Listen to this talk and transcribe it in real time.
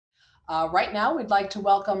Right now, we'd like to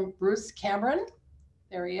welcome Bruce Cameron.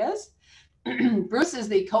 There he is. Bruce is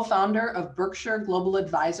the co-founder of Berkshire Global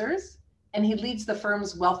Advisors, and he leads the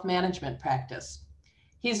firm's wealth management practice.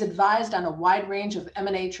 He's advised on a wide range of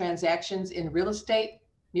M&A transactions in real estate,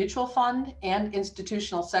 mutual fund, and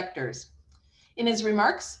institutional sectors. In his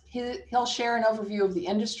remarks, he'll share an overview of the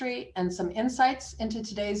industry and some insights into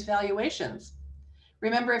today's valuations.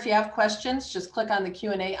 Remember, if you have questions, just click on the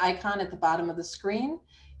Q&A icon at the bottom of the screen,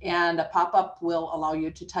 and a pop-up will allow you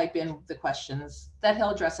to type in the questions that he'll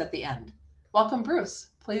address at the end. Welcome, Bruce.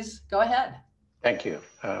 Please go ahead. Thank you.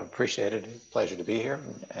 Appreciate it. Pleasure to be here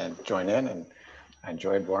and join in. And I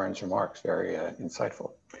enjoyed Warren's remarks. Very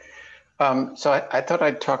insightful. So I thought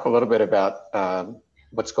I'd talk a little bit about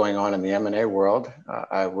what's going on in the M&A world.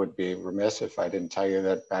 I would be remiss if I didn't tell you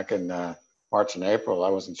that back in March and April, I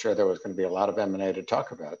wasn't sure there was going to be a lot of M&A to talk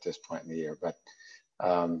about at this point in the year, but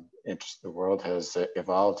the world has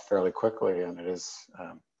evolved fairly quickly, and it is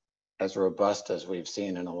as robust as we've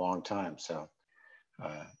seen in a long time. So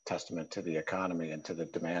testament to the economy and to the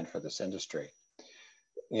demand for this industry.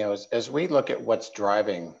 You know, as we look at what's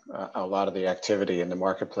driving a lot of the activity in the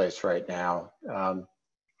marketplace right now,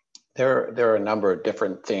 there are a number of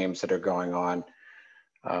different themes that are going on.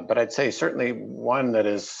 But I'd say certainly one that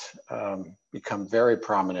has become very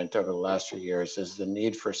prominent over the last few years is the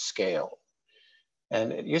need for scale.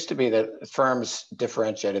 And it used to be that firms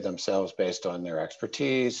differentiated themselves based on their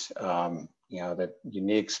expertise, that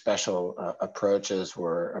unique special approaches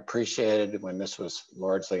were appreciated when this was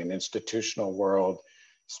largely an institutional world.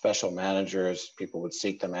 Special managers, people would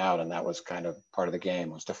seek them out, and that was kind of part of the game,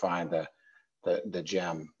 was to find the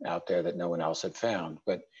gem out there that no one else had found.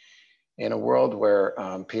 But in a world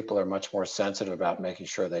where people are much more sensitive about making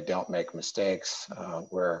sure they don't make mistakes,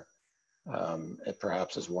 where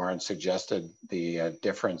perhaps, as Warren suggested, the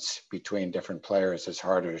difference between different players is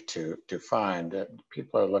harder to find.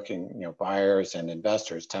 People are looking, buyers and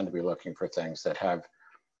investors tend to be looking for things that have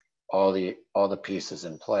all the pieces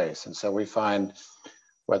in place. And so we find,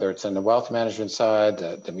 whether it's in the wealth management side,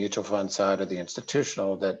 the mutual fund side, or the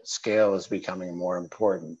institutional, that scale is becoming more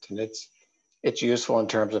important. And it's useful in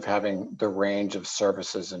terms of having the range of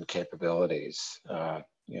services and capabilities.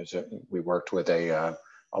 So we worked with a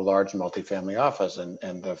large multifamily office,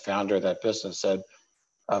 and the founder of that business said,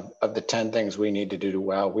 of the 10 things we need to do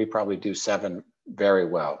well, we probably do 7 very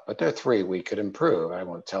well, but there are 3 we could improve. I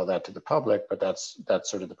won't tell that to the public, but that's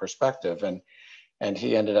sort of the perspective. And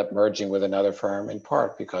he ended up merging with another firm, in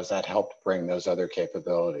part because that helped bring those other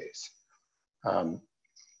capabilities.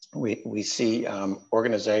 We see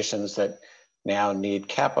organizations that now need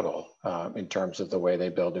capital in terms of the way they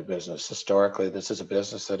build their business. Historically, this is a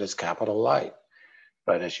business that is capital light.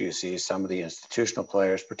 But as you see, some of the institutional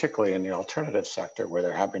players, particularly in the alternative sector, where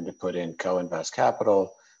they're having to put in co-invest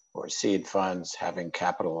capital or seed funds, having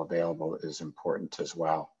capital available is important as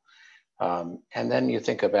well. And then you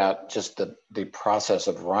think about just the process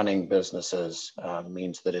of running businesses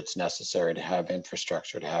means that it's necessary to have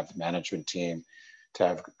infrastructure, to have management team, to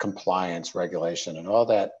have compliance, regulation, and all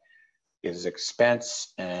that is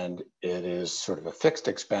expense, and it is sort of a fixed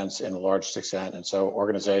expense in a large extent. And so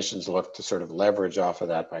organizations look to sort of leverage off of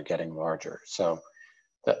that by getting larger. So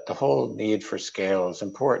the whole need for scale is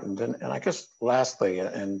important. And I guess lastly,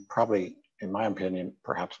 and probably in my opinion,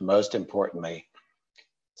 perhaps most importantly,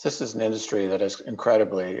 this is an industry that is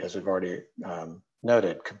incredibly, as we've already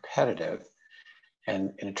noted, competitive.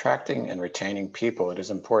 And in attracting and retaining people, it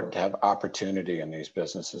is important to have opportunity in these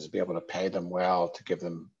businesses, to be able to pay them well, to give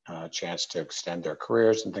them a chance to extend their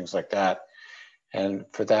careers and things like that. And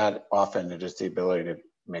for that, often it is the ability to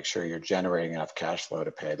make sure you're generating enough cash flow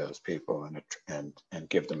to pay those people and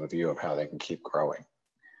give them a view of how they can keep growing.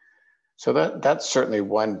 So that's certainly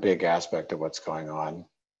one big aspect of what's going on.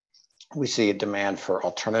 We see a demand for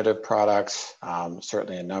alternative products.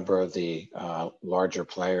 Certainly a number of the larger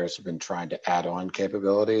players have been trying to add on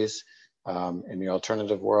capabilities in the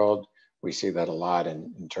alternative world. We see that a lot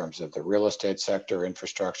in terms of the real estate sector,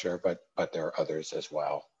 infrastructure, but there are others as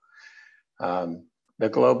well. The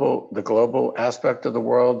global aspect of the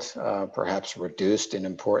world perhaps reduced in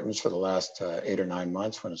importance for the last 8 or 9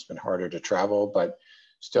 months when it's been harder to travel, but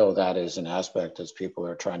still, that is an aspect as people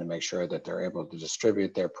are trying to make sure that they're able to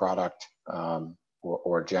distribute their product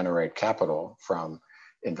or generate capital from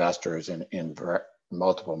investors in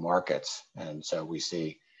multiple markets. And so we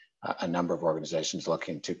see a number of organizations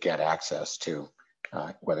looking to get access to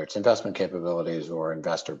whether it's investment capabilities or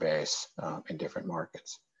investor base in different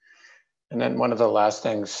markets. And then one of the last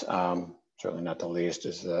things, certainly not the least,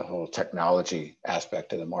 is the whole technology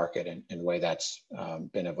aspect of the market and the way that's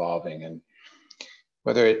been evolving. And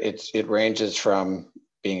whether it ranges from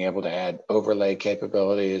being able to add overlay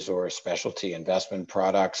capabilities or specialty investment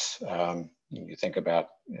products. You think about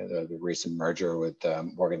the recent merger with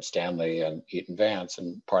Morgan Stanley and Eaton Vance,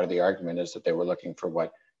 and part of the argument is that they were looking for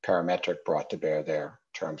what Parametric brought to bear there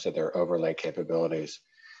in terms of their overlay capabilities.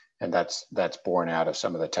 And that's born out of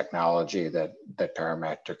some of the technology that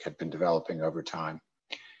Parametric had been developing over time.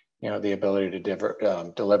 You know, the ability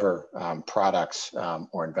to deliver products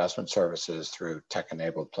or investment services through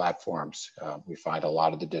tech-enabled platforms. We find a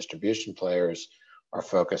lot of the distribution players are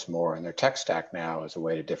focused more on their tech stack now as a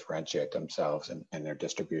way to differentiate themselves and their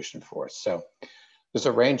distribution force. So there's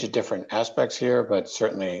a range of different aspects here, but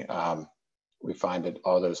certainly we find that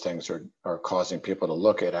all those things are causing people to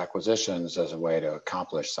look at acquisitions as a way to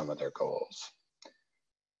accomplish some of their goals.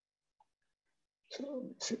 So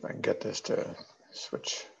let's see if I can get this to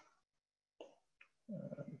switch.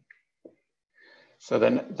 So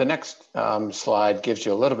then the next slide gives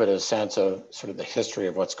you a little bit of a sense of sort of the history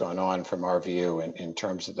of what's going on from our view in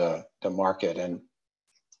terms of the market, and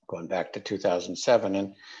going back to 2007.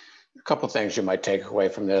 And a couple of things you might take away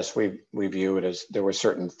from this. We view it as there were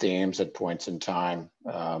certain themes at points in time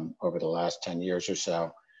over the last 10 years or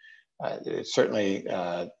so. Certainly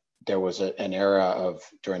there was an era of,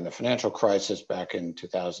 during the financial crisis back in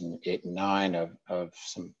 2008 and 9, of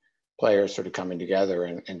some players sort of coming together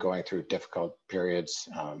and going through difficult periods.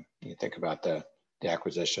 You think about the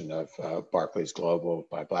acquisition of Barclays Global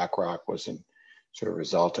by BlackRock was a sort of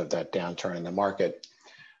result of that downturn in the market.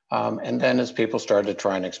 And then as people started to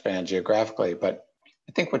try and expand geographically. But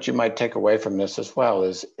I think what you might take away from this as well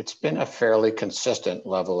is it's been a fairly consistent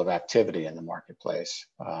level of activity in the marketplace.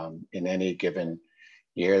 In any given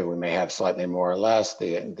year, we may have slightly more or less.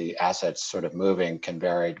 The assets sort of moving can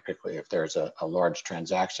vary, particularly if there's a large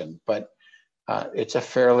transaction, but it's a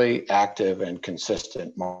fairly active and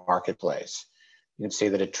consistent marketplace. You can see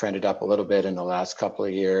that it trended up a little bit in the last couple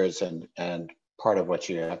of years, and part of what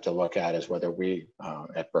you have to look at is whether we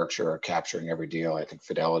at Berkshire are capturing every deal. I think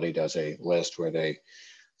Fidelity does a list where they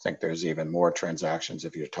think there's even more transactions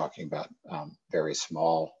if you're talking about very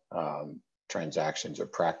small transactions or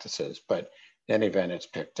practices, but in any event, it's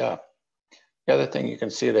picked up. The other thing you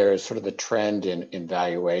can see there is sort of the trend in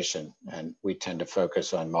valuation, and we tend to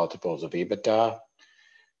focus on multiples of EBITDA.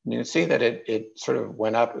 And you can see that it sort of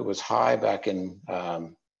went up. It was high back in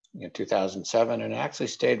 2007, and it actually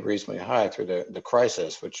stayed reasonably high through the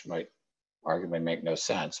crisis, which might arguably make no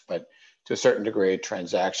sense. But to a certain degree,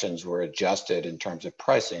 transactions were adjusted in terms of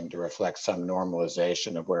pricing to reflect some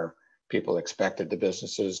normalization of where people expected the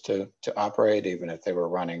businesses to operate, even if they were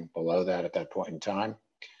running below that at that point in time.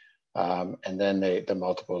 And then the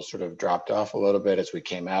multiples sort of dropped off a little bit as we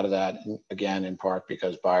came out of that. And again, in part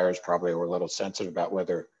because buyers probably were a little sensitive about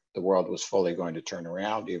whether the world was fully going to turn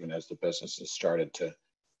around, even as the businesses started to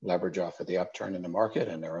leverage off of the upturn in the market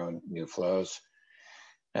and their own new flows.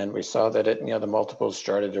 And we saw that the multiples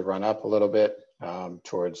started to run up a little bit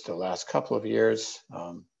towards the last couple of years.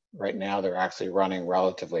 Right now, they're actually running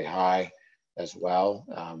relatively high as well.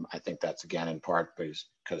 I think that's again in part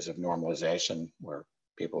because of normalization, where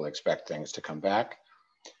people expect things to come back.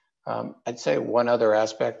 I'd say one other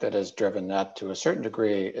aspect that has driven that to a certain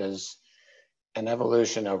degree is an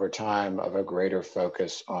evolution over time of a greater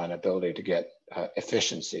focus on ability to get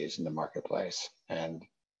efficiencies in the marketplace. And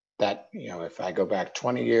that, if I go back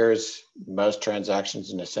 20 years, most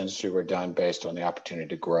transactions in this industry were done based on the opportunity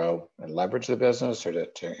to grow and leverage the business or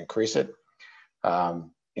to increase it.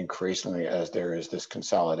 Increasingly, as there is this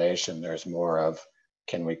consolidation, there's more of,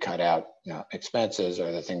 can we cut out expenses,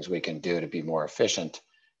 or the things we can do to be more efficient?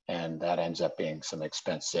 And that ends up being some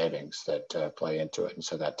expense savings that play into it. And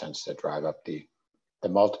so that tends to drive up the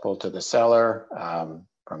multiple to the seller.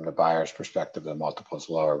 From the buyer's perspective, the multiple is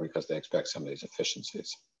lower because they expect some of these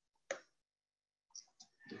efficiencies.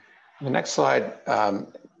 The next slide,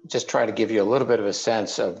 just try to give you a little bit of a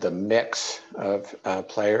sense of the mix of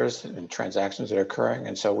players and transactions that are occurring.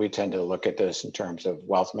 And so we tend to look at this in terms of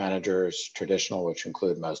wealth managers, traditional, which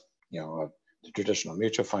include most, the traditional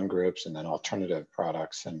mutual fund groups, and then alternative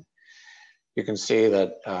products. And you can see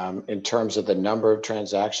that in terms of the number of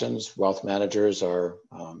transactions, wealth managers are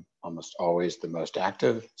almost always the most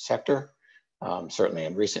active sector, certainly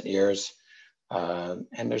in recent years.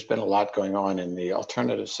 And there's been a lot going on in the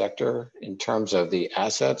alternative sector. In terms of the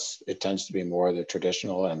assets, it tends to be more the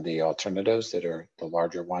traditional and the alternatives that are the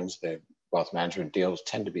larger ones. The wealth management deals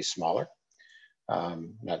tend to be smaller.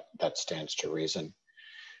 That stands to reason.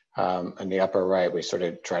 In the upper right, we sort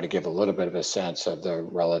of try to give a little bit of a sense of the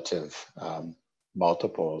relative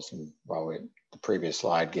multiples. And while the previous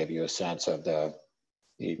slide gave you a sense of the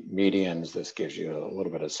medians, this gives you a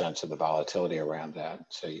little bit of sense of the volatility around that.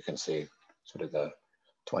 So you can see sort of the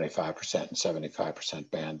 25% and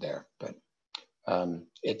 75% band there. But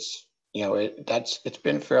it's, it's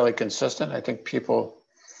been fairly consistent. I think people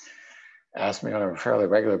ask me on a fairly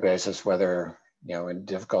regular basis whether, in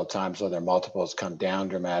difficult times, whether multiples come down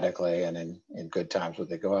dramatically, and in good times, would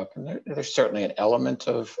they go up? And there's certainly an element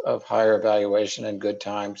of higher valuation in good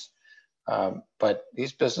times. But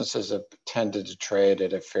these businesses have tended to trade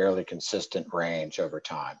at a fairly consistent range over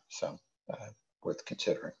time. So worth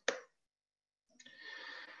considering.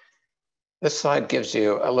 This slide gives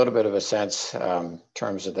you a little bit of a sense in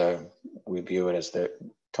terms of we view it as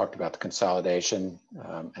talked about the consolidation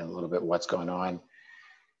and a little bit what's going on.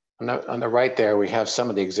 On the right there, we have some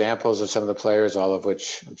of the examples of some of the players, all of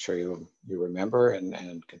which I'm sure you remember and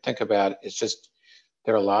can think about. It's just,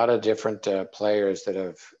 there are a lot of different players that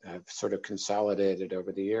have sort of consolidated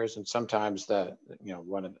over the years. And sometimes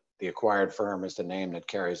one of the acquired firm is the name that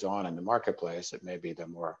carries on in the marketplace. It may be the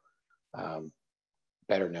more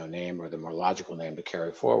better known name or the more logical name to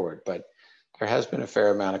carry forward. But there has been a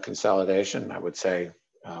fair amount of consolidation. I would say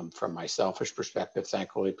from my selfish perspective,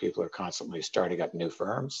 thankfully, people are constantly starting up new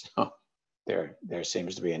firms. There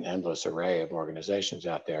seems to be an endless array of organizations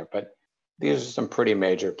out there, but these are some pretty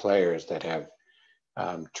major players that have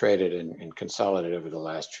traded and consolidated over the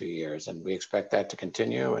last few years. And we expect that to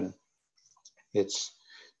continue. And it's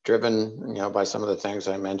driven, by some of the things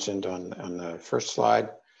I mentioned on the first slide.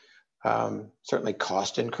 Certainly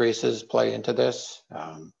cost increases play into this.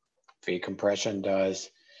 Fee compression does.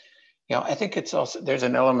 I think it's also, there's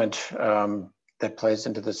an element that plays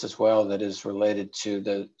into this as well that is related to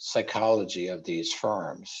the psychology of these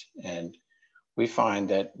firms. And we find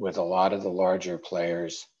that with a lot of the larger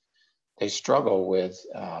players, they struggle with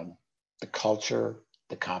the culture,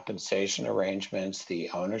 the compensation arrangements, the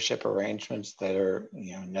ownership arrangements that are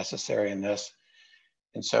necessary in this.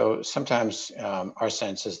 And so sometimes our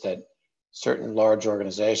sense is that certain large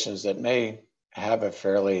organizations that may have a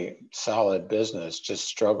fairly solid business just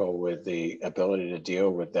struggle with the ability to deal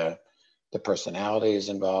with the personalities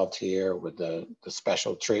involved here, with the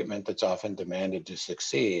special treatment that's often demanded to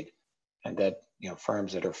succeed. And that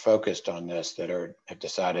firms that are focused on this, that have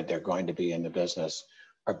decided they're going to be in the business,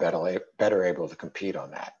 are better able to compete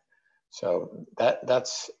on that. So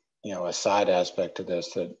that's a side aspect to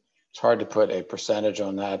this that it's hard to put a percentage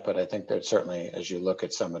on that, but I think that certainly as you look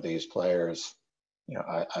at some of these players,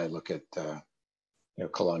 I look at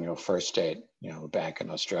Colonial First State, a bank in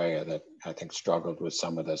Australia that I think struggled with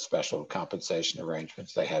some of the special compensation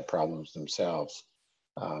arrangements. They had problems themselves,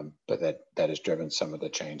 but that has driven some of the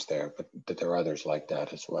change there. But there are others like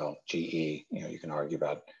that as well. GE, you can argue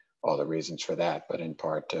about all the reasons for that, but in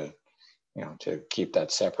part to keep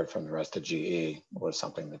that separate from the rest of GE was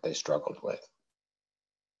something that they struggled with.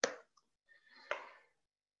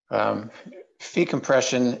 Fee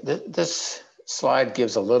compression, this slide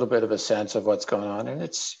gives a little bit of a sense of what's going on. And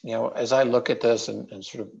it's, as I look at this and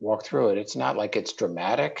sort of walk through it, it's not like it's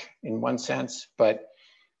dramatic in one sense, but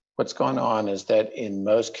what's going on is that in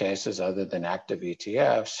most cases, other than active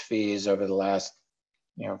ETFs, fees over the last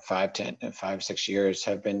 5, 6 years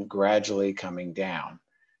have been gradually coming down.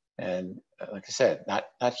 And like I said,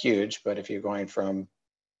 not huge, but if you're going from,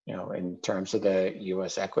 in terms of the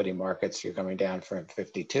US equity markets, you're coming down from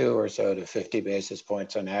 52 or so to 50 basis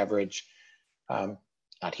points on average.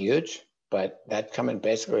 Not huge, but that coming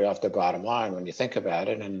basically off the bottom line when you think about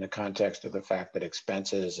it, and in the context of the fact that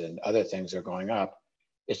expenses and other things are going up,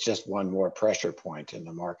 it's just one more pressure point in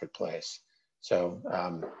the marketplace. So,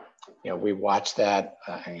 we watch that.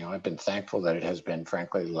 I've been thankful that it has been,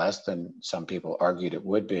 frankly, less than some people argued it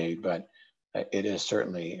would be, but it is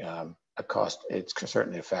certainly a cost. It's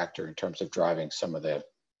certainly a factor in terms of driving some of the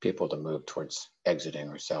people to move towards exiting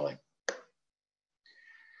or selling.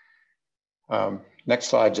 Next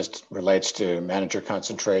slide just relates to manager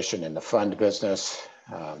concentration in the fund business.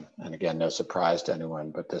 And again, no surprise to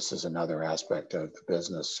anyone, but this is another aspect of the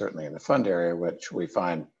business, certainly in the fund area, which we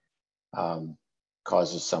find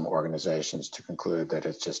causes some organizations to conclude that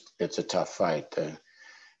it's a tough fight.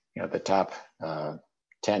 The top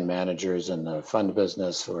 10 managers in the fund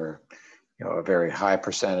business were a very high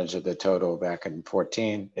percentage of the total back in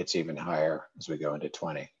 14. It's even higher as we go into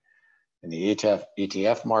 20. In the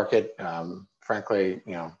ETF market, frankly,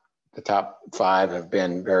 the top 5 have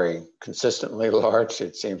been very consistently large.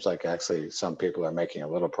 It seems like actually some people are making a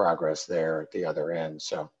little progress there at the other end.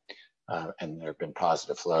 So, and there have been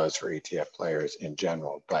positive flows for ETF players in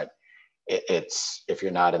general, but if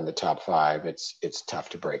you're not in the top 5, it's tough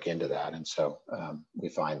to break into that. And so we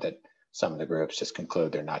find that some of the groups just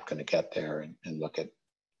conclude they're not going to get there and look at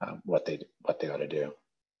what they ought to do.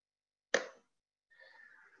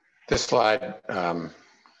 This slide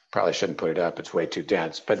probably shouldn't put it up, it's way too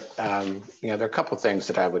dense. But there are a couple of things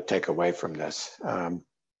that I would take away from this.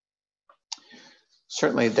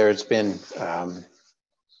 Certainly there's been,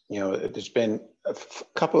 there's been a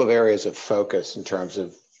couple of areas of focus in terms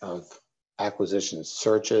of acquisitions,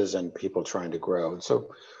 searches, and people trying to grow. And so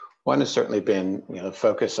one has certainly been,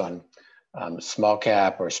 focus on small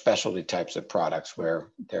cap or specialty types of products where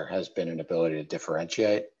there has been an ability to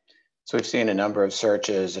differentiate. So we've seen a number of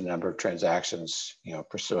searches, a number of transactions,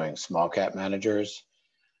 pursuing small cap managers.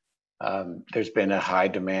 There's been a high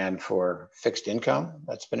demand for fixed income.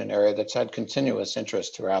 That's been an area that's had continuous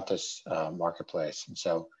interest throughout this marketplace. And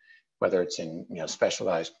so whether it's in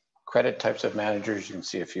specialized credit types of managers, you can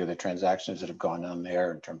see a few of the transactions that have gone on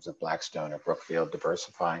there in terms of Blackstone or Brookfield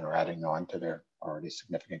diversifying or adding on to their already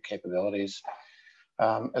significant capabilities,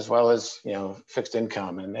 as well as fixed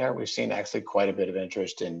income. And there we've seen actually quite a bit of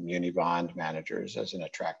interest in muni bond managers as an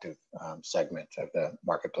attractive segment of the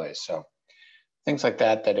marketplace. So things like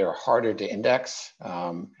that that are harder to index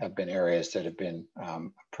have been areas that have been a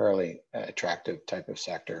fairly attractive type of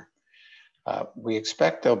sector. We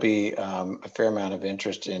expect there'll be a fair amount of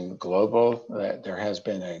interest in global. There has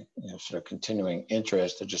been a sort of continuing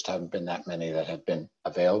interest. There just haven't been that many that have been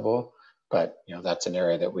available, but that's an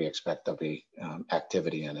area that we expect there'll be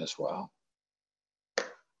activity in as well.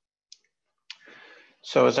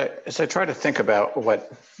 So as I try to think about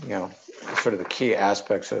what sort of the key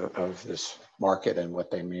aspects of this market and what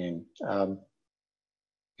they mean,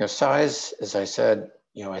 size, as I said,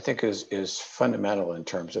 I think is fundamental in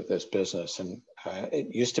terms of this business. And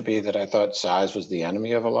it used to be that I thought size was the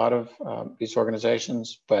enemy of a lot of these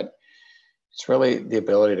organizations, but it's really the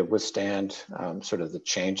ability to withstand sort of the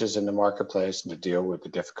changes in the marketplace and to deal with the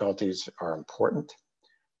difficulties are important.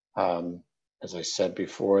 As I said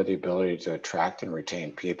before, the ability to attract and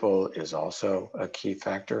retain people is also a key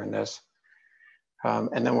factor in this.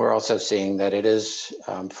 And then we're also seeing that it is,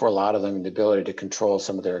 for a lot of them, the ability to control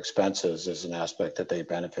some of their expenses is an aspect that they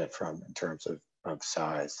benefit from in terms of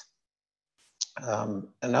size.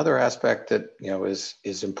 Another aspect that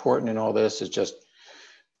is important in all this is just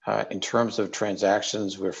in terms of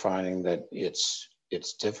transactions, we're finding that it's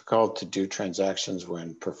difficult to do transactions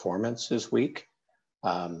when performance is weak.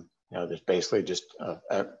 There's basically just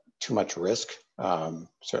too much risk,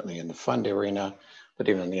 certainly in the fund arena, but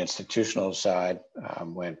even on the institutional side,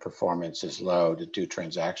 when performance is low to do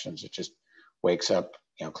transactions, it just wakes up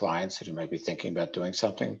clients who might be thinking about doing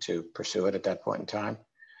something to pursue it at that point in time.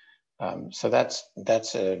 So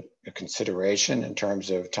that's a consideration in terms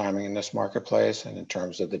of timing in this marketplace and in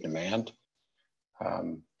terms of the demand.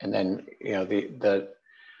 And then I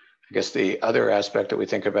guess the other aspect that we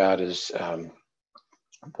think about is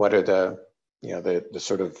what are the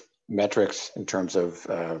sort of metrics in terms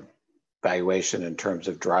of valuation, in terms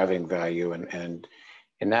of driving value, and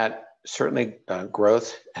in that certainly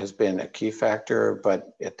growth has been a key factor,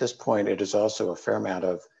 but at this point it is also a fair amount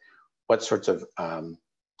of what sorts of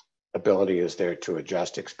ability is there to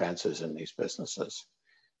adjust expenses in these businesses,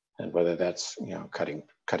 and whether that's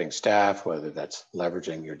cutting staff, whether that's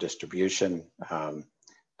leveraging your distribution.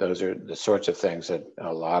 Those are the sorts of things that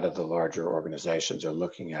a lot of the larger organizations are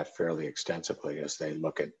looking at fairly extensively as they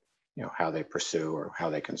look at how they pursue or how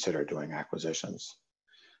they consider doing acquisitions.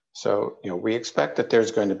 So we expect that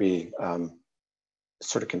there's going to be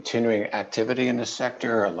sort of continuing activity in this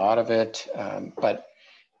sector, a lot of it, but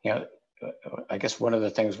I guess one of the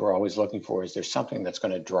things we're always looking for is there's something that's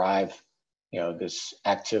going to drive this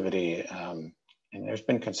activity, and there's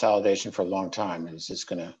been consolidation for a long time.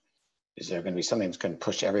 Is there going to be something that's going to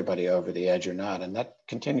push everybody over the edge or not? And that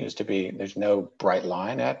continues to be, there's no bright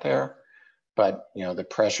line out there, but the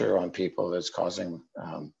pressure on people is causing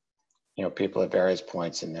people at various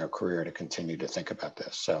points in their career to continue to think about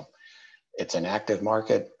this. So it's an active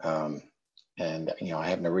market, and I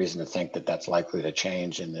have no reason to think that that's likely to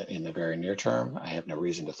change in the very near term. I have no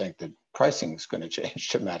reason to think that pricing is going to change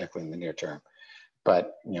dramatically in the near term.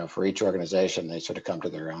 But for each organization, they sort of come to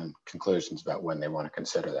their own conclusions about when they want to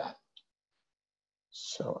consider that.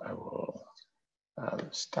 So I will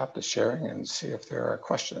stop the sharing and see if there are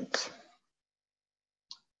questions.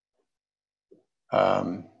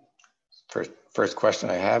 First question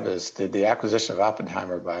I have is, did the acquisition of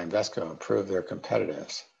Oppenheimer by Invesco improve their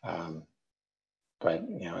competitiveness? But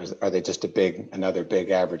are they just another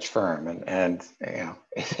big average firm? And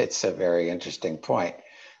it's a very interesting point.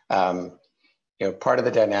 Part of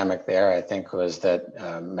the dynamic there, I think, was that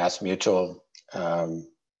MassMutual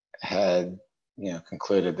had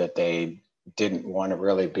concluded that they didn't want to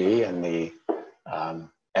really be in the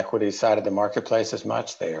equity side of the marketplace as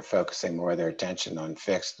much. They are focusing more of their attention on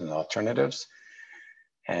fixed and alternatives.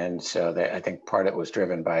 And so I think part of it was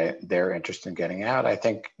driven by their interest in getting out. I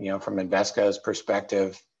think, from Invesco's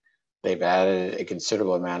perspective, they've added a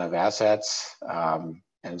considerable amount of assets.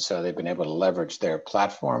 And so they've been able to leverage their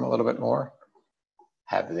platform a little bit more.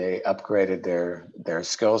 Have they upgraded their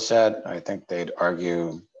skill set? I think they'd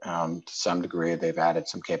argue to some degree they've added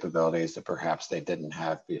some capabilities that perhaps they didn't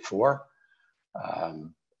have before.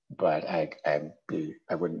 But I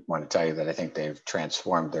wouldn't want to tell you that I think they've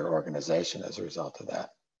transformed their organization as a result of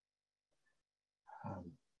that.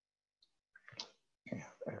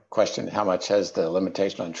 Question, how much has the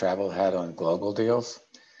limitation on travel had on global deals?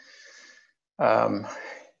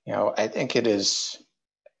 I think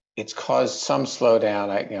it's caused some slowdown.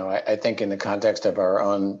 I think in the context of our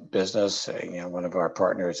own business, one of our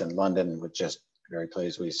partners in London was just very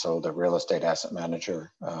pleased. We sold a real estate asset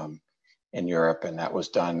manager in Europe, and that was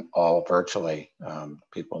done all virtually.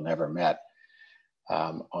 People never met.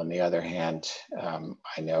 On the other hand,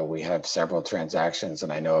 I know we have several transactions,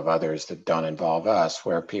 and I know of others that don't involve us,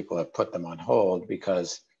 where people have put them on hold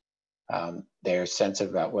because they're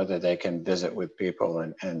sensitive about whether they can visit with people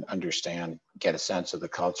and understand, get a sense of the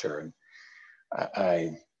culture.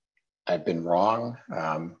 And I've been wrong,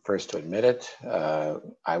 first to admit it.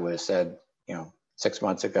 I would have said, 6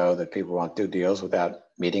 months ago that people won't do deals without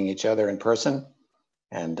meeting each other in person.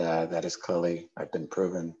 And that is clearly, I've been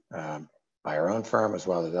proven by our own firm as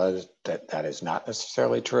well as others that is not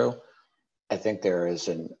necessarily true. I think there is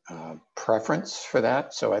a preference for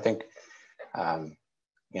that. So I think,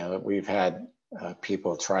 we've had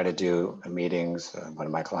people try to do meetings. One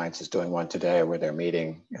of my clients is doing one today where they're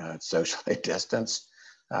meeting socially distanced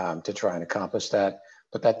to try and accomplish that.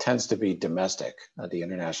 But that tends to be domestic. The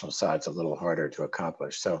international side's a little harder to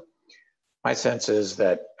accomplish. So my sense is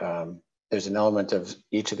that there's an element of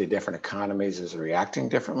each of the different economies is reacting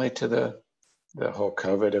differently to the whole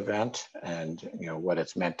COVID event and what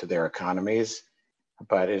it's meant to their economies.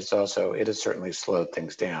 But it has certainly slowed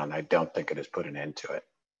things down. I don't think it has put an end to it.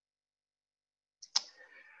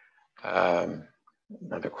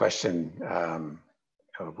 Another question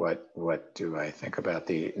of what do I think about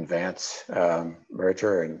the Advance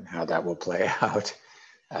merger and how that will play out?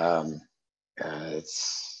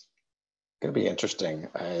 It's going to be interesting.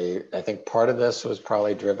 I think part of this was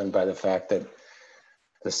probably driven by the fact that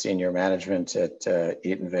the senior management at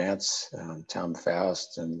Eaton Vance, Tom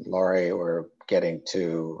Faust and Laurie, were getting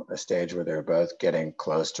to a stage where they're both getting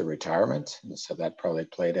close to retirement. And so that probably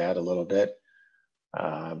played out a little bit.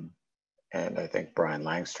 And I think Brian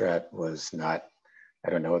Langstrat was not, I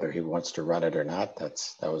don't know whether he wants to run it or not. That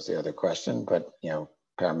was the other question. But,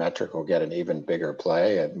 Parametric will get an even bigger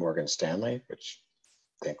play at Morgan Stanley, which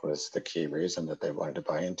I think was the key reason that they wanted to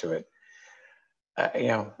buy into it.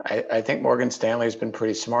 I think Morgan Stanley has been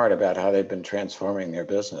pretty smart about how they've been transforming their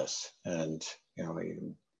business. And,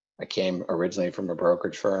 I came originally from a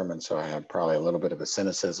brokerage firm, and so I have probably a little bit of a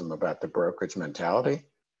cynicism about the brokerage mentality.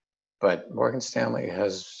 But Morgan Stanley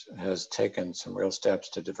has taken some real steps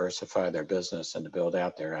to diversify their business and to build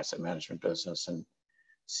out their asset management business, and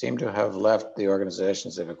seem to have left the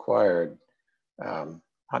organizations they've acquired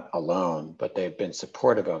not alone, but they've been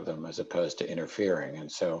supportive of them as opposed to interfering.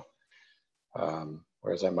 And so,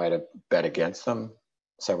 whereas I might have bet against them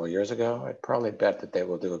several years ago, I'd probably bet that they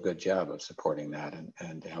will do a good job of supporting that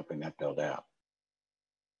and helping that build out.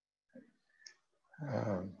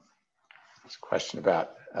 There's a question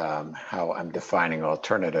about how I'm defining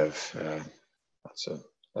alternative.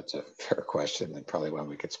 That's a fair question, and probably one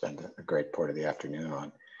we could spend a great part of the afternoon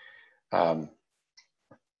on.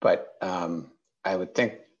 But I would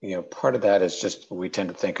think, part of that is just, we tend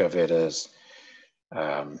to think of it as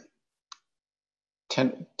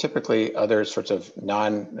typically other sorts of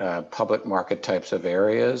non-public market types of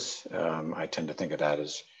areas. I tend to think of that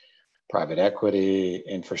as private equity,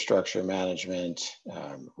 infrastructure management,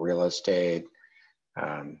 real estate,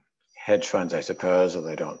 hedge funds, I suppose, although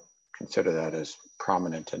they don't consider that as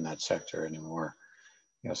prominent in that sector anymore.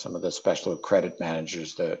 Some of the special credit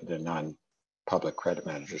managers, the non-public credit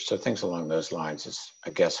managers. So things along those lines is, I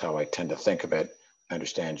guess, how I tend to think of it. I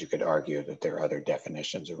understand you could argue that there are other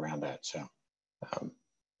definitions around that. So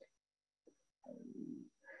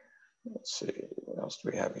let's see, what else do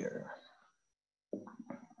we have here?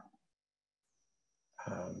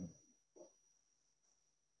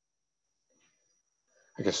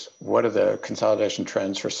 I guess, what are the consolidation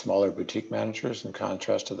trends for smaller boutique managers in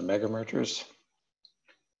contrast to the mega mergers?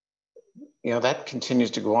 That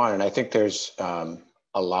continues to go on. And I think there's a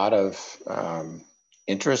lot of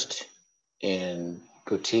interest in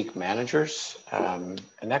boutique managers. And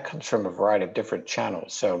that comes from a variety of different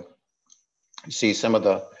channels. So you see some of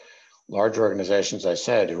the large organizations, I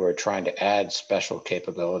said, who are trying to add special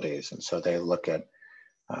capabilities. And so they look at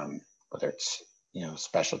whether it's,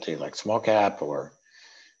 specialty like small cap or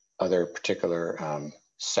other particular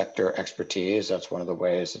sector expertise. That's one of the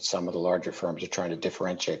ways that some of the larger firms are trying to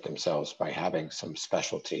differentiate themselves by having some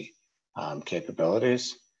specialty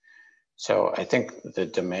capabilities. So I think the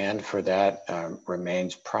demand for that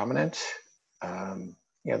remains prominent.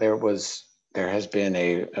 There has been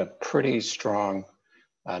a pretty strong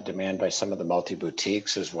demand by some of the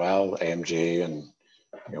multi-boutiques as well. AMG and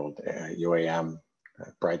UAM,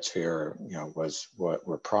 Brightsphere,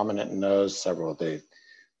 were prominent in those. Several of the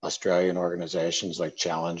Australian organizations like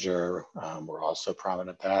Challenger were also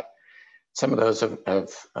prominent at that. Some of those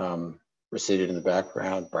have receded in the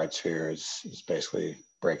background. Brightsphere is basically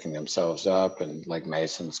breaking themselves up, and Legg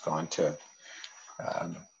Mason's gone to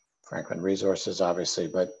Franklin Resources, obviously.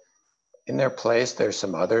 But in their place, there's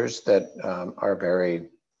some others that are very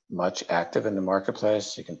much active in the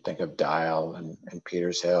marketplace. You can think of Dial and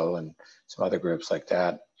Peters Hill and some other groups like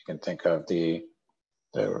that. You can think of the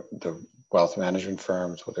wealth management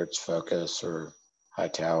firms, whether it's Focus or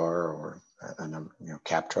Hightower or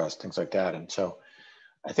Cap Trust, things like that. And so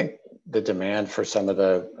I think the demand for some of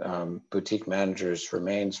the boutique managers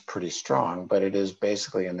remains pretty strong, but it is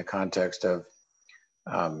basically in the context of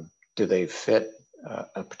do they fit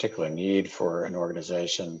a particular need for an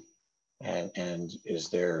organization, and is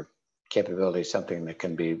their capability something that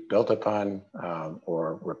can be built upon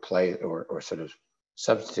or replace or sort of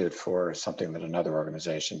substitute for something that another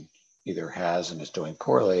organization either has and is doing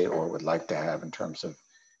poorly or would like to have in terms of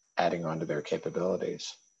adding on to their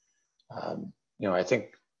capabilities. I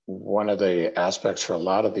think one of the aspects for a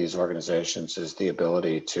lot of these organizations is the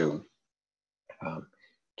ability to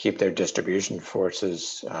keep their distribution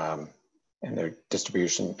forces and their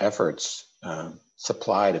distribution efforts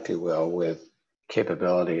supplied, if you will, with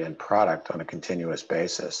capability and product on a continuous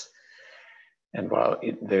basis. And while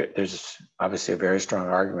there's obviously a very strong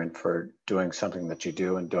argument for doing something that you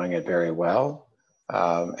do and doing it very well,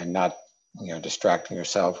 and not distracting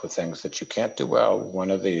yourself with things that you can't do well, one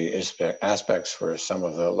of the aspects for some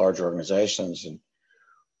of the large organizations, and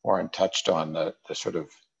Warren touched on the sort of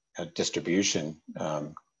distribution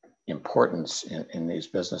importance in these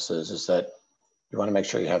businesses, is that you want to make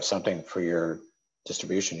sure you have something for your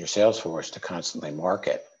distribution, your sales force, to constantly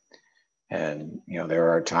market. And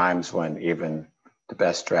there are times when even the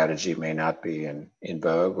best strategy may not be in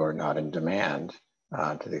vogue or not in demand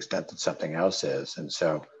to the extent that something else is. And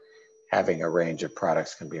so having a range of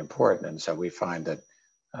products can be important. And so we find that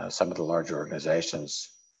some of the larger organizations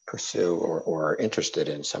pursue or are interested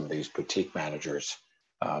in some of these boutique managers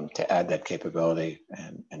to add that capability,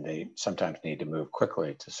 and they sometimes need to move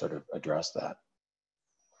quickly to sort of address that.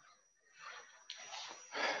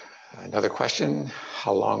 Another question: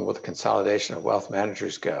 how long will the consolidation of wealth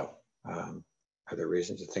managers go? Are there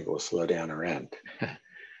reasons to think it will slow down or end?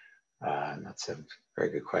 That's a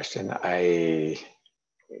very good question.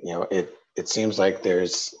 It seems like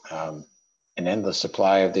there's an endless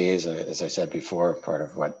supply of these. As I said before, part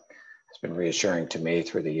of what has been reassuring to me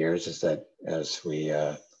through the years is that as we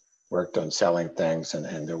worked on selling things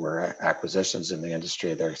and there were acquisitions in the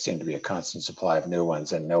industry, there seemed to be a constant supply of new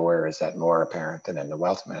ones, and nowhere is that more apparent than in the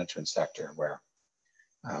wealth management sector, where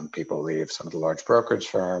people leave some of the large brokerage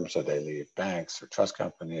firms, or they leave banks or trust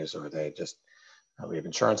companies, or they just leave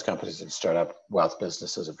insurance companies and start up wealth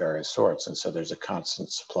businesses of various sorts. And so there's a constant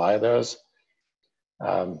supply of those.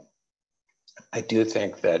 I do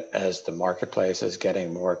think that as the marketplace is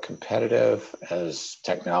getting more competitive, as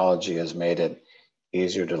technology has made it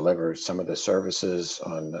easier to deliver some of the services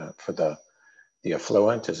for the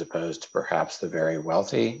affluent as opposed to perhaps the very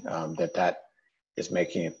wealthy, that is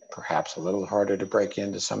making it perhaps a little harder to break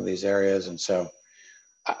into some of these areas. And so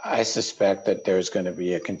I suspect that there's going to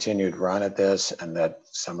be a continued run at this, and that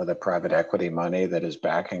some of the private equity money that is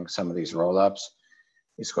backing some of these roll-ups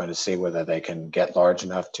is going to see whether they can get large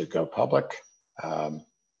enough to go public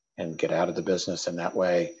and get out of the business in that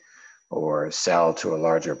way, or sell to a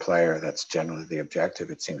larger player. That's generally the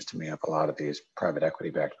objective, it seems to me, of a lot of these private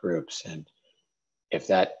equity-backed groups. And if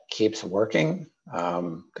that keeps working,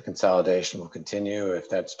 the consolidation will continue. If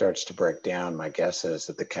that starts to break down, my guess is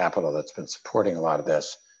that the capital that's been supporting a lot of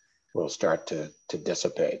this will start to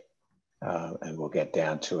dissipate, and we'll get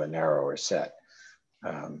down to a narrower set.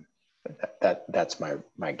 That's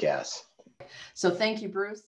my guess. So thank you, Bruce.